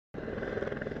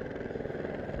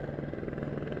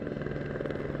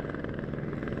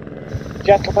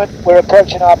Gentlemen, we're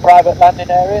approaching our private landing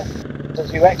area.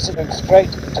 As you exit, move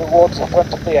straight towards the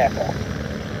front of the aircraft.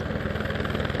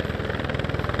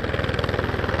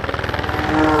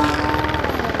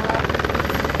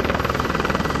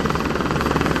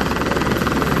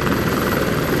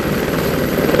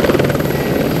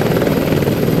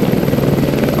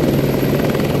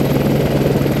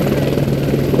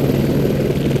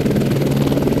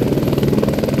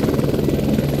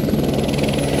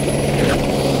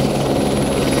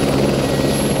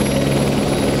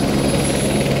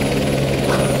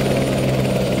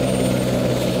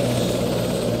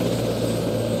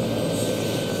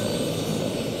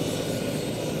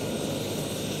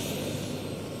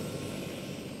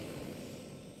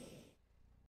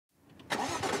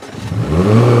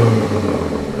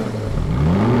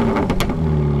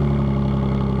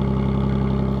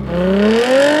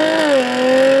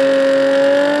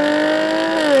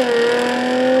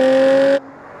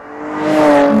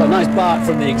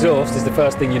 From the exhaust is the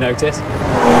first thing you notice.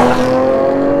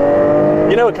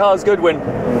 You know a car's good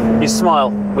when you smile,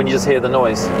 when you just hear the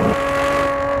noise.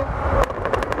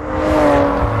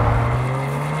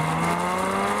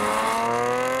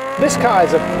 This car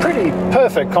is a pretty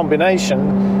perfect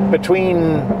combination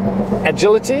between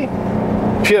agility,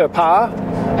 pure power,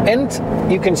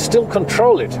 and you can still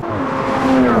control it.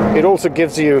 It also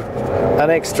gives you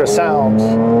an extra sound.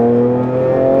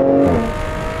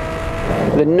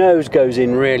 The nose goes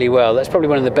in really well. That's probably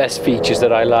one of the best features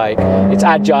that I like. It's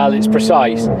agile, it's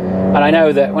precise, and I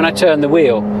know that when I turn the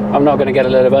wheel, I'm not going to get a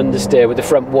lot of understeer with the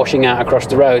front washing out across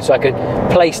the road, so I can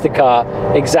place the car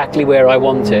exactly where I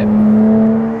want it.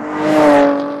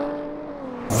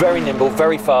 Very nimble,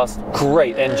 very fast,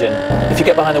 great engine. If you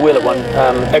get behind the wheel at one,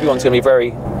 everyone's going to be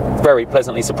very, very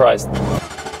pleasantly surprised.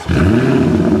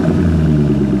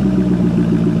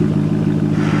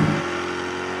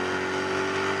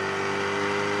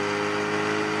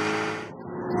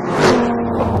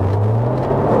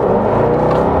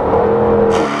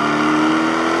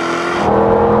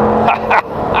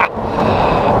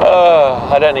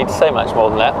 I don't need to say much more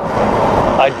than that.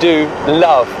 I do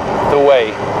love the way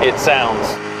it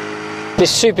sounds.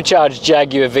 This supercharged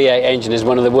Jaguar V8 engine is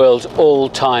one of the world's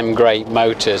all-time great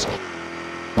motors.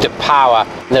 The power,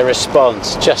 the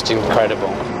response, just incredible.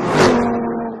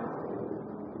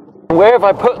 Wherever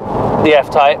I put the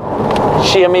F-Type,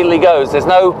 she immediately goes. There's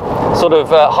no sort of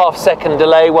half-second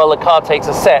delay while the car takes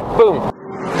a set. Boom.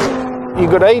 You've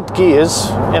got 8 gears,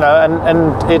 you know,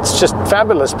 and it's just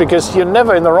fabulous because you're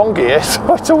never in the wrong gear,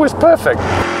 so it's always perfect.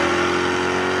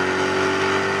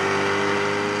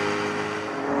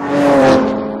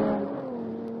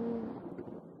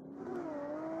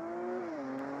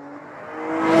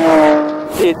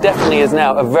 It definitely is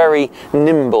now a very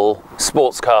nimble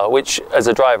sports car, which as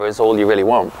a driver is all you really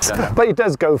want. But it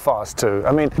does go fast too.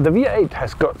 I mean, the V8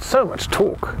 has got so much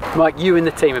torque. Mike, you and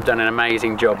the team have done an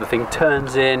amazing job. The thing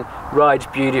turns in, rides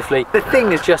beautifully. The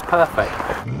thing is just perfect.